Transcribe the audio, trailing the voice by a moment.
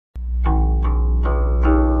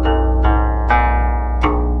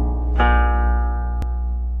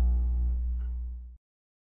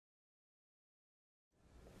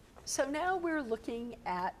So now we're looking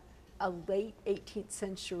at a late 18th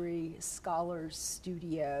century scholar's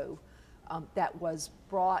studio that was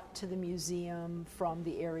brought to the museum from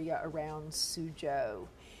the area around Suzhou.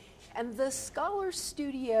 And the scholar's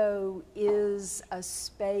studio is a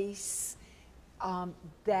space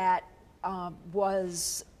that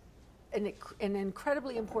was an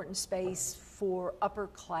incredibly important space for upper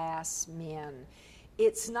class men.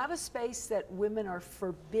 It's not a space that women are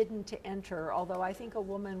forbidden to enter, although I think a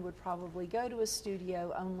woman would probably go to a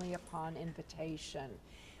studio only upon invitation.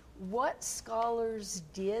 What scholars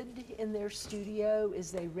did in their studio is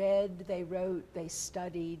they read, they wrote, they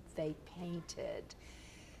studied, they painted.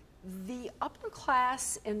 The upper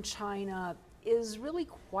class in China is really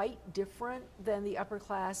quite different than the upper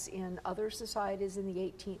class in other societies in the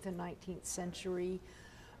 18th and 19th century.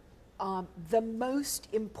 The most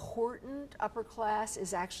important upper class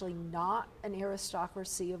is actually not an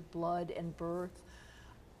aristocracy of blood and birth.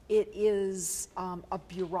 It is a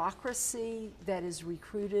bureaucracy that is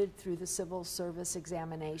recruited through the civil service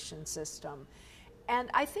examination system. And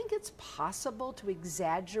I think it's possible to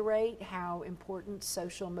exaggerate how important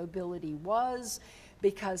social mobility was,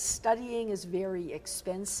 because studying is very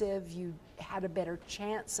expensive. You had a better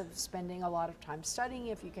chance of spending a lot of time studying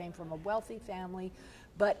if you came from a wealthy family.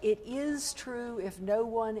 But it is true, if no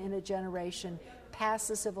one in a generation passed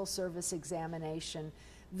the civil service examination,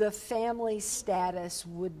 the family status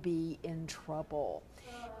would be in trouble.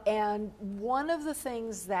 And one of the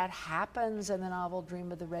things that happens in the novel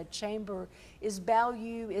Dream of the Red Chamber is Bao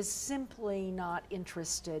Yu is simply not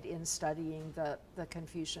interested in studying the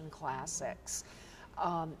Confucian classics.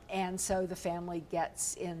 And so the family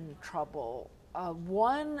gets in trouble.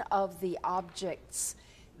 One of the objects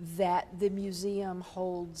that the museum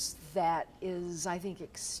holds that is, I think,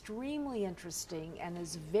 extremely interesting and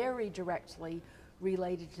is very directly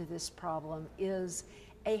related to this problem is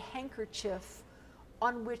a handkerchief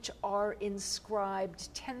on which are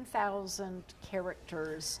inscribed 10,000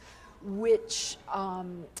 characters, which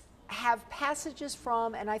have passages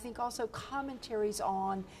from, and I think also commentaries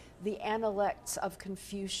on, the Analects of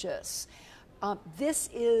Confucius. This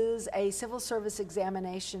is a civil service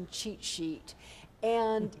examination cheat sheet,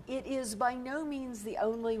 and it is by no means the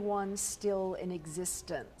only one still in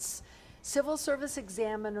existence. Civil service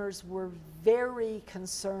examiners were very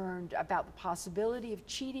concerned about the possibility of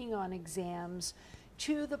cheating on exams,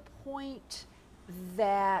 to the point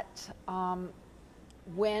that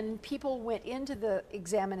when people went into the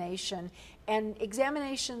examination, and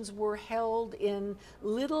examinations were held in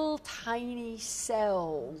little tiny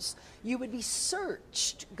cells, you would be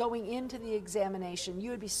searched going into the examination.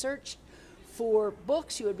 You would be searched for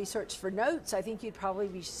books, you would be searched for notes, I think you'd probably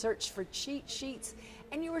be searched for cheat sheets,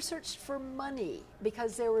 and you were searched for money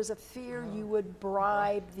because there was a fear you would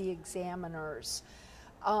bribe the examiners.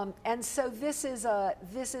 And so this is a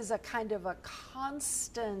kind of a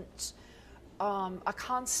constant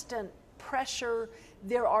pressure.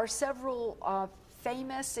 There are several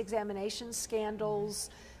famous examination scandals.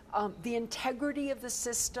 The integrity of the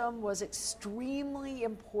system was extremely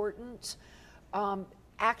important.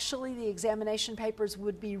 Actually, the examination papers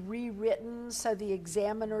would be rewritten so the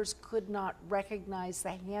examiners could not recognize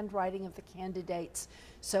the handwriting of the candidates.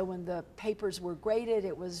 So when the papers were graded,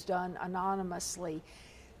 it was done anonymously.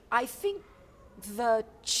 I think the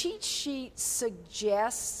cheat sheet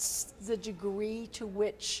suggests the degree to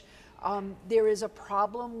which there is a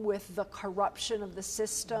problem with the corruption of the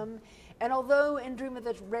system. And although in Dream of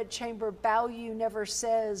the Red Chamber, Bao Yu never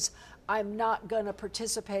says, I'm not going to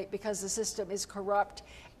participate because the system is corrupt,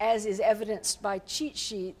 as is evidenced by cheat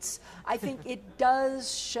sheets, I think it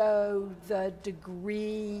does show the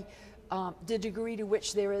degree to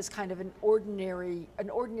which there is kind of an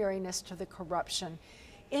ordinariness to the corruption.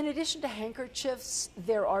 In addition to handkerchiefs,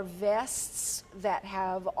 there are vests that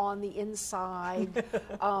have on the inside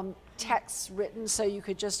texts written so you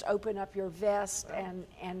could just open up your vest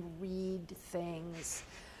and read things.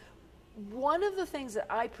 One of the things that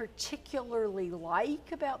I particularly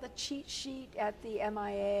like about the cheat sheet at the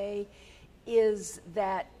MIA is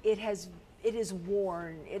that it is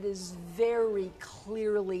worn. It is very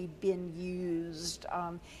clearly been used.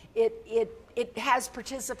 It has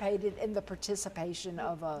participated in the participation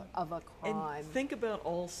of a crime. And think about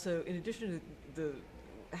also, in addition to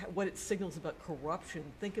what it signals about corruption,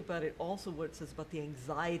 think about it also what it says about the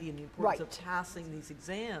anxiety and the importance of passing these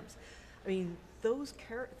exams. I mean, those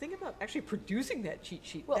think about actually producing that cheat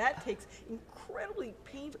sheet. Well, that takes incredibly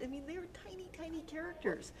painful. I mean, they were tiny, tiny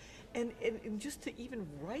characters, and just to even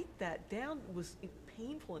write that down was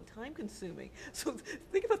painful and time consuming. So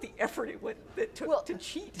think about the effort it took to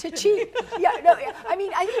cheat. To cheat. Yeah, no, I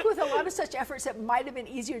mean, I think with a lot of such efforts, it might have been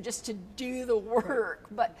easier just to do the work.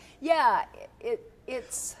 Right. But yeah,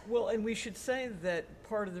 it's. Well, and we should say that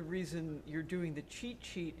part of the reason you're doing the cheat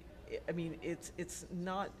sheet, I mean, it's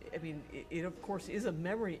not, I mean, it of course is a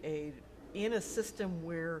memory aid in a system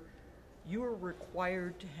where you are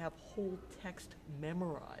required to have whole text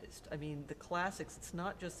memorized. I mean, the classics, it's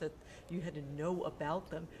not just that you had to know about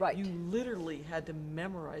them. Right. You literally had to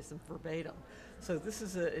memorize them verbatim. So this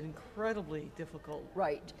is an incredibly difficult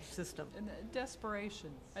system. And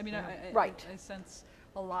desperation. I mean, I sense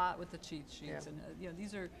a lot with the cheat sheets, and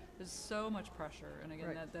there's so much pressure, and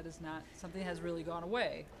again, that is not something that has really gone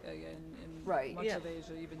away in much of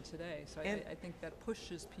Asia even today. So I think that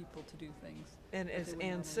pushes people to do things. And as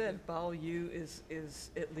Ann said, Bao Yu is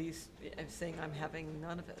at least saying, I'm having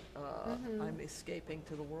none of it. I'm escaping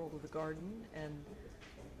to the world of the garden and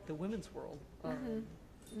the women's world.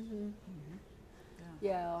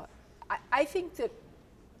 Yeah, I think that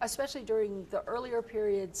especially during the earlier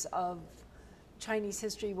periods of Chinese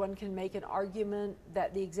history, one can make an argument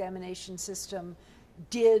that the examination system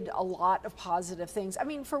did a lot of positive things. I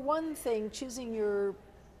mean, for one thing, choosing your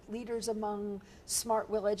leaders among smart,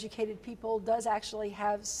 well-educated people does actually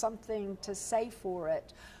have something to say for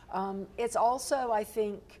it. It's also, I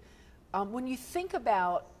think, when you think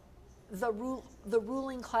about the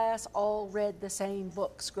ruling class all read the same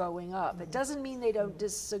books growing up. It doesn't mean they don't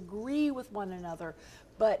disagree with one another,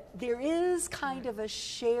 but there is kind of a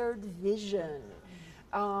shared vision.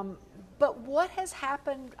 But what has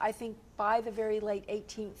happened, I think, by the very late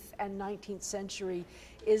 18th and 19th century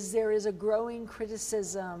is there is a growing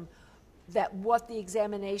criticism that what the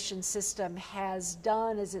examination system has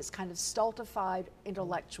done is it's kind of stultified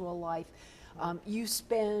intellectual life. You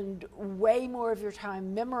spend way more of your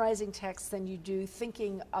time memorizing texts than you do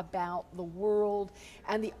thinking about the world.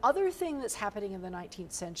 And the other thing that's happening in the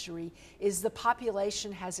 19th century is the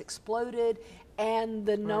population has exploded and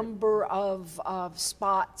the number of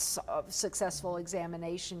spots of successful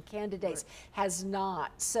examination candidates has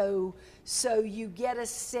not. So you get a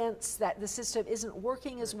sense that the system isn't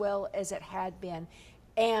working as well as it had been,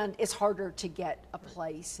 and it's harder to get a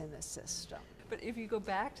place in the system. But if you go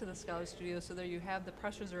back to the Scholar Studio, so there you have the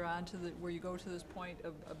pressures are on to where you go to this point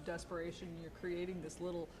of desperation, and you're creating this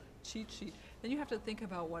little cheat sheet, then you have to think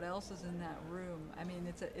about what else is in that room. I mean,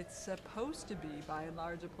 it's supposed to be, by and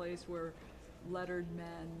large, a place where lettered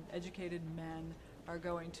men, educated men are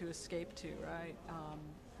going to escape to, right?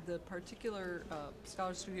 The particular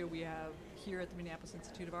Scholar Studio we have here at the Minneapolis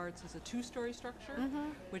Institute of Arts is a two-story structure,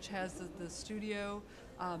 which has the studio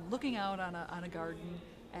looking out on a garden,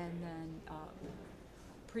 and then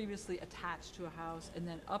previously attached to a house, and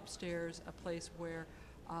then upstairs a place where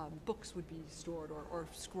books would be stored, or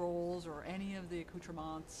scrolls, or any of the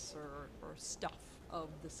accoutrements or stuff of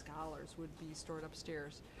the scholars would be stored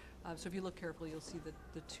upstairs. So if you look carefully, you'll see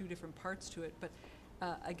the two different parts to it. But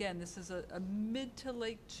again, this is a mid to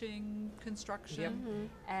late Qing construction,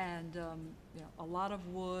 and a lot of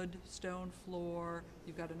wood, stone floor.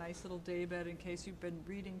 You've got a nice little daybed in case you've been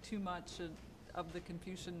reading too much of the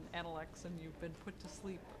Confucian Analects and you've been put to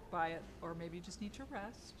sleep by it, or maybe you just need to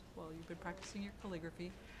rest while you've been practicing your calligraphy.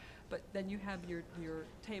 But then you have your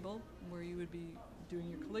table where you would be doing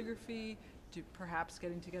your calligraphy, perhaps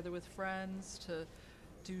getting together with friends to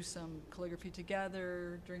do some calligraphy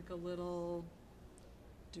together, drink a little,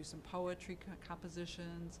 do some poetry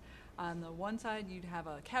compositions. On the one side, you'd have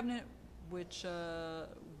a cabinet which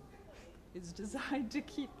is designed to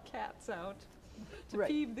keep cats out. To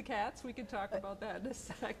feed the cats, we can talk about that in a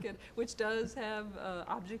second, which does have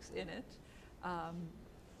objects in it,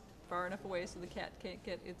 far enough away so the cat can't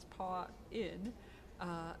get its paw in.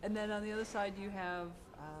 And then on the other side you have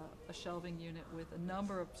a shelving unit with a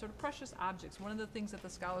number of sort of precious objects. One of the things that the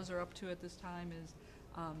scholars are up to at this time is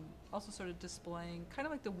also sort of displaying, kind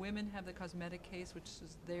of like the women have the cosmetic case, which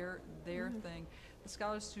is their thing. The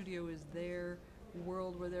Scholar Studio is their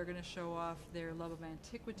world where they're going to show off their love of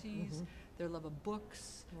antiquities, their love of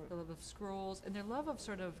books, their love of scrolls, and their love of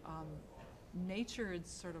sort of nature in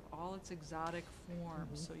sort of all its exotic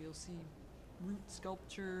forms. So you'll see root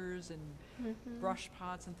sculptures and brush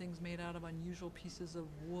pots and things made out of unusual pieces of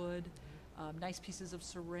wood, nice pieces of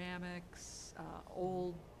ceramics,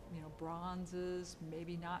 old bronzes,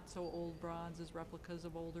 maybe not so old bronzes, replicas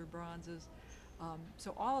of older bronzes.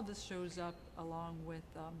 So all of this shows up along with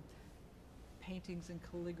paintings and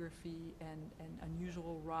calligraphy and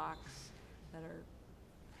unusual rocks that are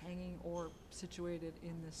hanging or situated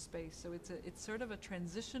in this space. So it's sort of a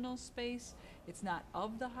transitional space. It's not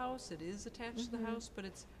of the house, it is attached to the house, but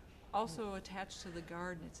it's also attached to the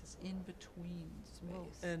garden. It's this in-between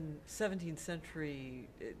space. And 17th century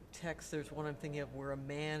text, there's one I'm thinking of where a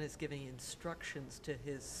man is giving instructions to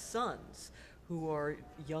his sons, who are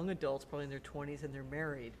young adults, probably in their 20s, and they're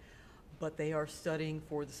married, but they are studying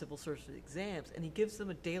for the civil service exams, and he gives them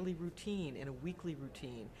a daily routine and a weekly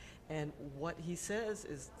routine. And what he says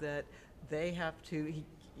is that they have to, he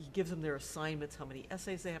gives them their assignments, how many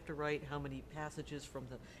essays they have to write, how many passages from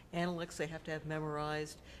the Analects they have to have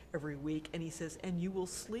memorized every week. And he says, and you will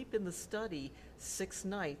sleep in the study 6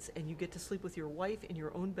 nights, and you get to sleep with your wife in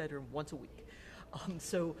your own bedroom once a week.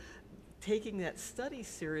 So taking that study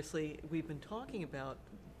seriously, we've been talking about,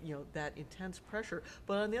 you know, that intense pressure.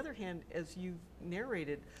 But on the other hand, as you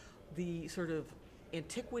narrated, the sort of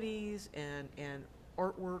antiquities and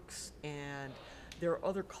artworks, and there are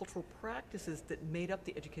other cultural practices that made up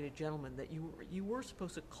the educated gentleman, that you were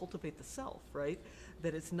supposed to cultivate the self, right?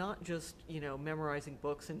 That it's not just, you know, memorizing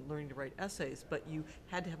books and learning to write essays, but you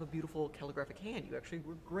had to have a beautiful calligraphic hand. You actually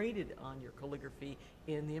were graded on your calligraphy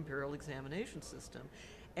in the imperial examination system.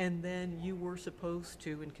 And then you were supposed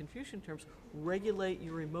to, in Confucian terms, regulate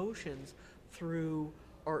your emotions through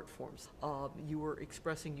art forms. You were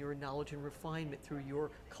expressing your knowledge and refinement through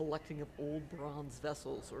your collecting of old bronze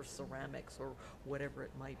vessels or ceramics or whatever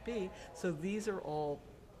it might be. So these are all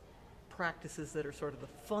practices that are sort of the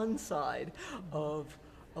fun side of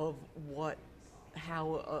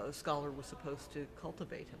how a scholar was supposed to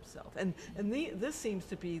cultivate himself. And this seems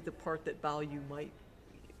to be the part that Bao might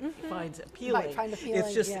finds appealing. Might find appealing.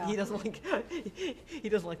 It's just yeah. he doesn't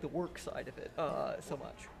like the work side of it so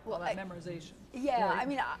much. Well, that memorization. Yeah, Right. I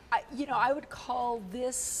mean, I would call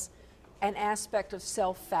this an aspect of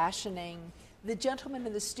self-fashioning. The gentleman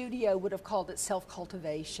in the studio would have called it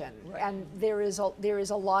self-cultivation, Right. and there is a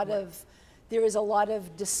lot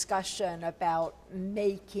of discussion about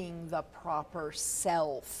making the proper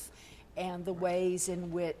self, and the ways in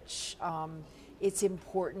which it's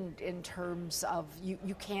important in terms of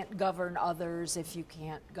you can't govern others if you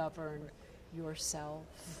can't govern yourself.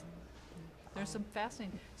 There's some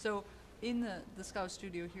fascinating. So in the Scholar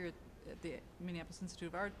Studio here at the Minneapolis Institute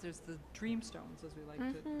of Art, there's the dream stones, as we like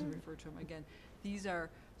to refer to them. Again, these are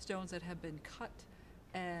stones that have been cut,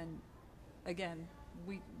 and again,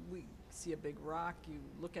 we see a big rock. You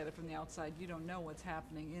look at it from the outside, you don't know what's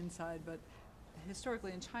happening inside, but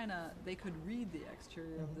historically in China, they could read the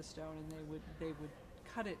exterior of the stone, and they would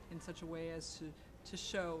cut it in such a way as to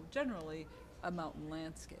show generally a mountain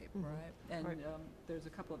landscape, right? And Right. there's a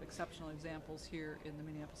couple of exceptional examples here in the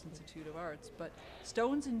Minneapolis Institute of Arts, but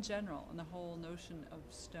stones in general, and the whole notion of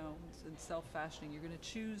stones and self-fashioning, you're going to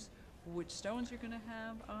choose which stones you're going to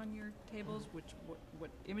have on your tables,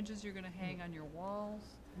 what images you're going to hang on your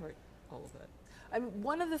walls. Right, all of that. I mean,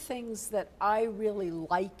 one of the things that I really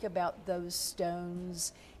like about those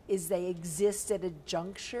stones is they exist at a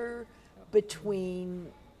juncture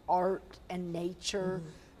between art and nature.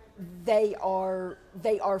 They are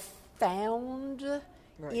found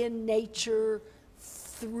Right. in nature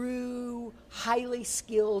through highly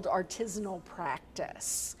skilled artisanal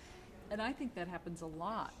practice. And I think that happens a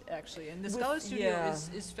lot, actually. And the With- Scholar Studio yeah.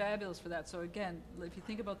 is fabulous for that. So again, if you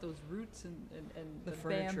think about those roots and The the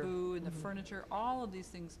furniture. bamboo and the furniture, all of these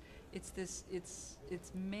things, it's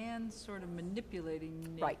man sort of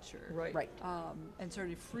manipulating Right. nature. Right. Right. And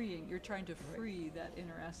sort of freeing. You're trying to free that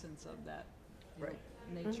inner essence of that you Right.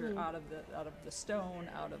 know, nature out of the stone,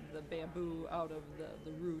 out of the bamboo, out of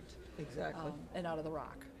the root, Exactly. and out of the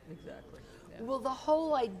rock. Exactly. Yeah. Well, the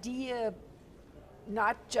whole idea,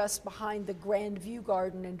 not just behind the Grand View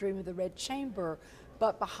Garden and Dream of the Red Chamber,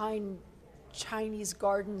 but behind Chinese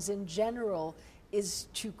gardens in general, is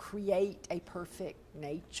to create a perfect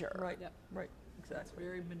nature. Right. Yep. Right. That's Exactly.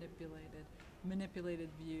 very manipulated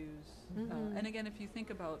views. And again, if you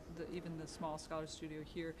think about even the small Scholar Studio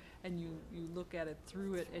here, and you look at it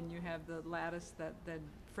through it, and you have the lattice that then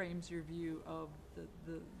frames your view of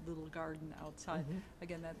the little garden outside.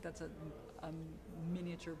 Again, that's a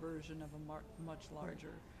miniature version of a much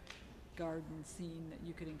larger garden scene that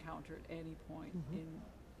you could encounter at any point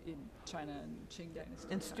in China and Qing Dynasty.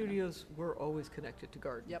 And China. studios were always connected to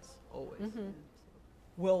gardens. Yep. Always.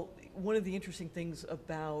 Well, one of the interesting things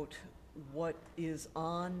about what is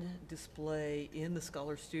on display in the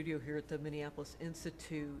Scholar Studio here at the Minneapolis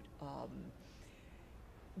Institute,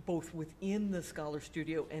 both within the Scholar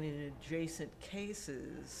Studio and in adjacent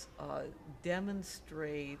cases,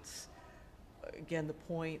 demonstrates, again, the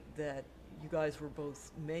point that you guys were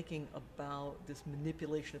both making about this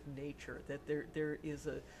manipulation of nature, that there is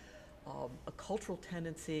a cultural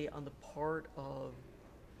tendency on the part of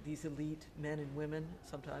these elite men and women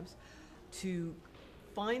sometimes to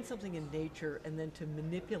find something in nature and then to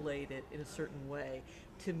manipulate it in a certain way,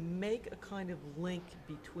 to make a kind of link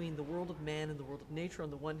between the world of man and the world of nature on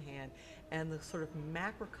the one hand, and the sort of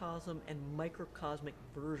macrocosm and microcosmic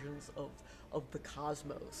versions of the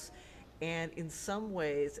cosmos. And in some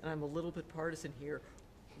ways, and I'm a little bit partisan here,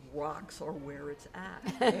 rocks are where it's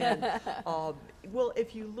at. And, well,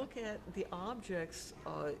 if you look at the objects,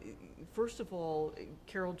 first of all,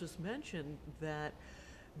 Carol just mentioned that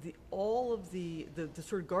all of the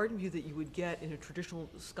sort of garden view that you would get in a traditional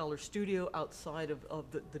scholar studio outside of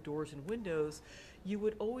the doors and windows, you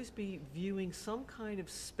would always be viewing some kind of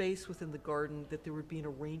space within the garden that there would be an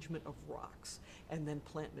arrangement of rocks and then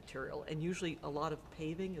plant material, and usually a lot of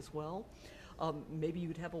paving as well. Maybe you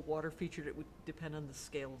would have a water feature that would depend on the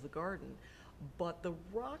scale of the garden. But the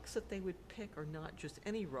rocks that they would pick are not just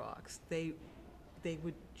any rocks. They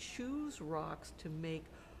would choose rocks to make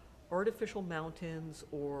artificial mountains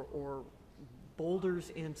or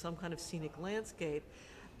boulders in some kind of scenic landscape,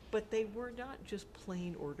 but they were not just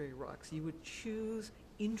plain ordinary rocks. You would choose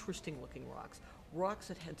interesting looking rocks, rocks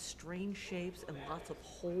that had strange shapes and lots of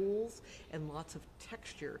holes and lots of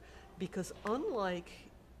texture, because unlike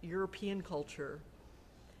European culture,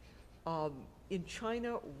 in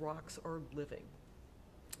China, rocks are living.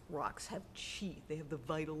 Rocks have qi, they have the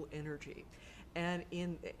vital energy. And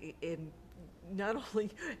in not only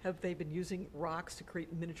have they been using rocks to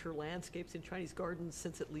create miniature landscapes in Chinese gardens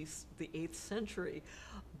since at least the 8th century,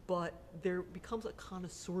 but there becomes a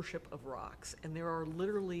connoisseurship of rocks, and there are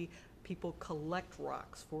literally people collect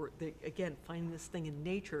rocks for, again, finding this thing in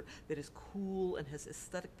nature that is cool and has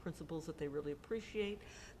aesthetic principles that they really appreciate.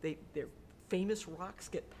 Their famous rocks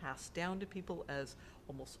get passed down to people as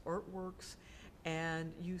almost artworks.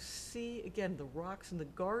 And you see, again, the rocks in the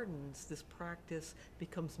gardens, this practice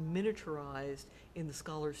becomes miniaturized in the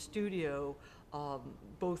scholar's studio,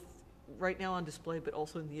 both right now on display, but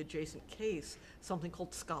also in the adjacent case, something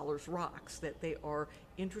called Scholar's Rocks, that they are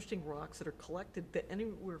interesting rocks that are collected that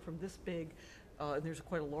anywhere from this big, and there's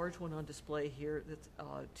quite a large one on display here, that's,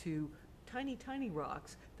 to tiny, tiny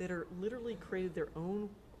rocks that are literally created their own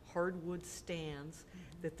hardwood stands,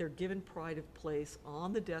 that they're given pride of place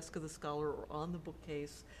on the desk of the scholar or on the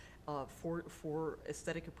bookcase for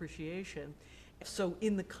aesthetic appreciation. So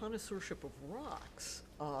in the connoisseurship of rocks,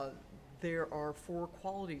 there are 4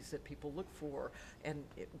 qualities that people look for, and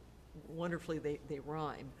wonderfully they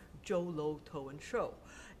rhyme: zhou, lo, to, and shou.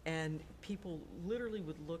 And people literally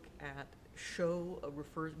would look at shou,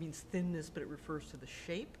 means thinness, but it refers to the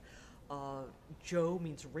shape. Zhou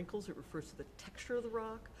means wrinkles, it refers to the texture of the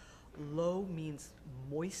rock. Lo means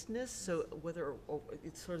moistness, so whether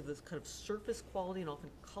it's sort of this kind of surface quality and often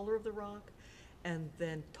color of the rock. And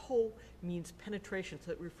then to means penetration,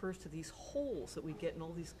 so it refers to these holes that we get in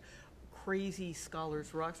all these crazy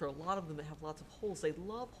scholars' rocks, or a lot of them that have lots of holes. They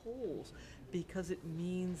love holes because it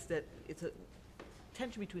means that it's a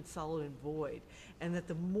tension between solid and void, and that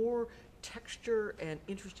the more texture and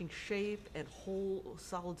interesting shape and whole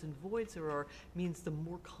solids and voids there are, means the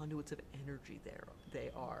more conduits of energy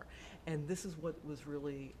they are. And this is what was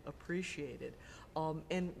really appreciated.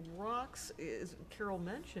 And rocks, as Carol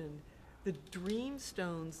mentioned, the dream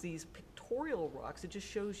stones, these pictorial rocks, it just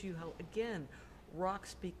shows you how, again,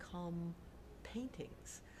 rocks become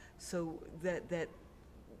paintings. So that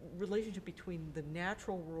relationship between the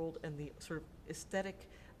natural world and the sort of aesthetic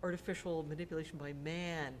artificial manipulation by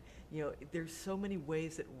man, there's so many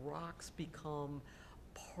ways that rocks become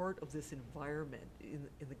part of this environment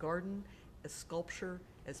in the garden, as sculpture,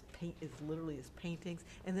 as literally as paintings,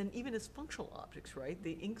 and then even as functional objects, right?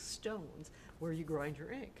 The ink stones where you grind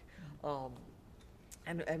your ink.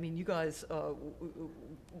 And I mean, you guys,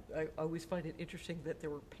 I always find it interesting that there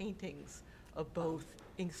were paintings of both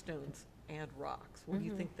inkstones and rocks. What do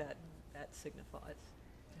you think that signifies?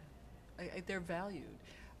 They're valued.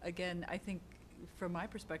 Again, I think from my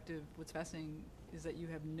perspective, what's fascinating is that you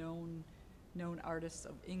have known artists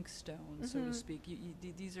of inkstone, so to speak.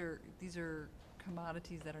 These are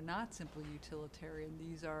commodities that are not simply utilitarian.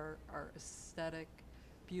 These are aesthetic,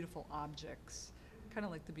 beautiful objects, kind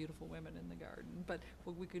of like the beautiful women in the garden. But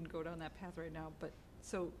we can go down that path right now. But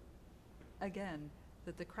so, again,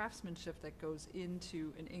 that the craftsmanship that goes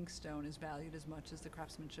into an inkstone is valued as much as the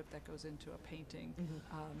craftsmanship that goes into a painting.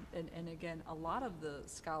 And again, a lot of the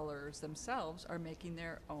scholars themselves are making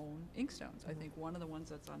their own inkstones. I think one of the ones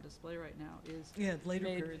that's on display right now is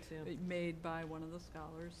made by one of the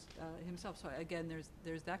scholars himself. So again,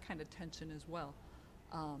 there's that kind of tension as well.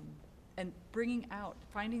 And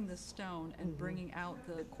finding the stone and bringing out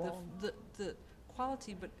the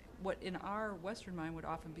quality, but what in our Western mind would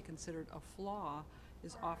often be considered a flaw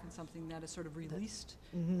is often something that is sort of released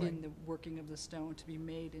in the working of the stone to be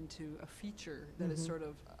made into a feature that is sort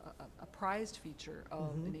of a prized feature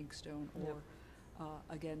of an inkstone, or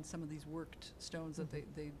again, some of these worked stones that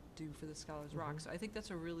they do for the Scholar's Rock. So I think that's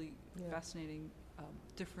a really fascinating,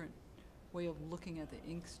 different way of looking at the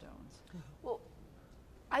inkstones. Well,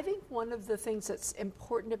 I think one of the things that's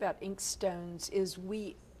important about inkstones is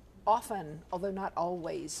we often, although not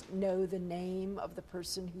always, know the name of the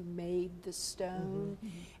person who made the stone.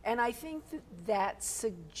 And I think that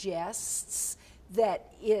suggests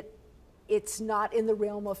that it's not in the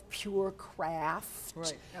realm of pure craft.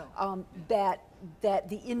 Right. That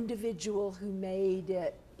the individual who made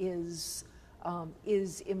it is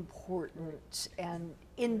important and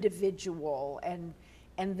individual, and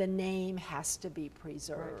the name has to be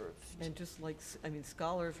preserved. And just like, I mean,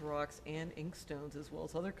 Scholar's Rocks and inkstones, as well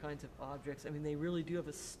as other kinds of objects, I mean, they really do have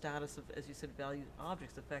a status of, as you said, valued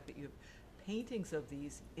objects. The fact that you have paintings of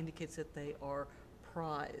these indicates that they are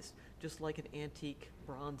prized, just like an antique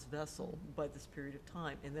bronze vessel by this period of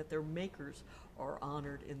time, and that their makers are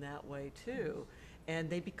honored in that way too.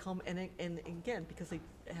 And they become, and again, because they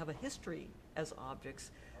have a history as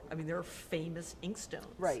objects, I mean, there are famous inkstones.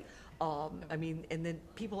 Right. I mean, and then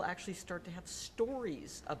people actually start to have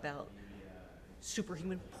stories about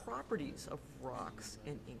superhuman properties of rocks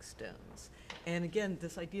and inkstones. And again,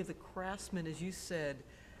 this idea of the craftsman, as you said,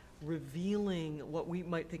 revealing what we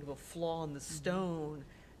might think of a flaw in the stone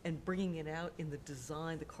and bringing it out in the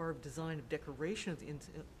design, the carved design of decoration of the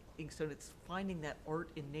inkstone. It's finding that art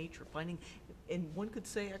in nature, finding, and one could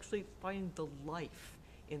say actually finding the life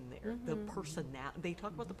in there, the personality. They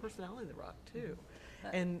talk about the personality of the rock too.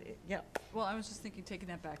 And Well, I was just thinking, taking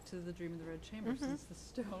that back to the Dream of the Red Chamber, since the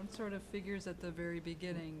stone sort of figures at the very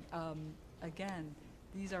beginning. Again,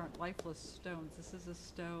 these aren't lifeless stones. This is a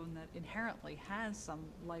stone that inherently has some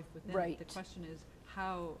life within it. The question is,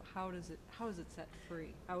 how is it set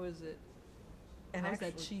free? How is that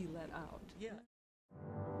chi let out? Yeah.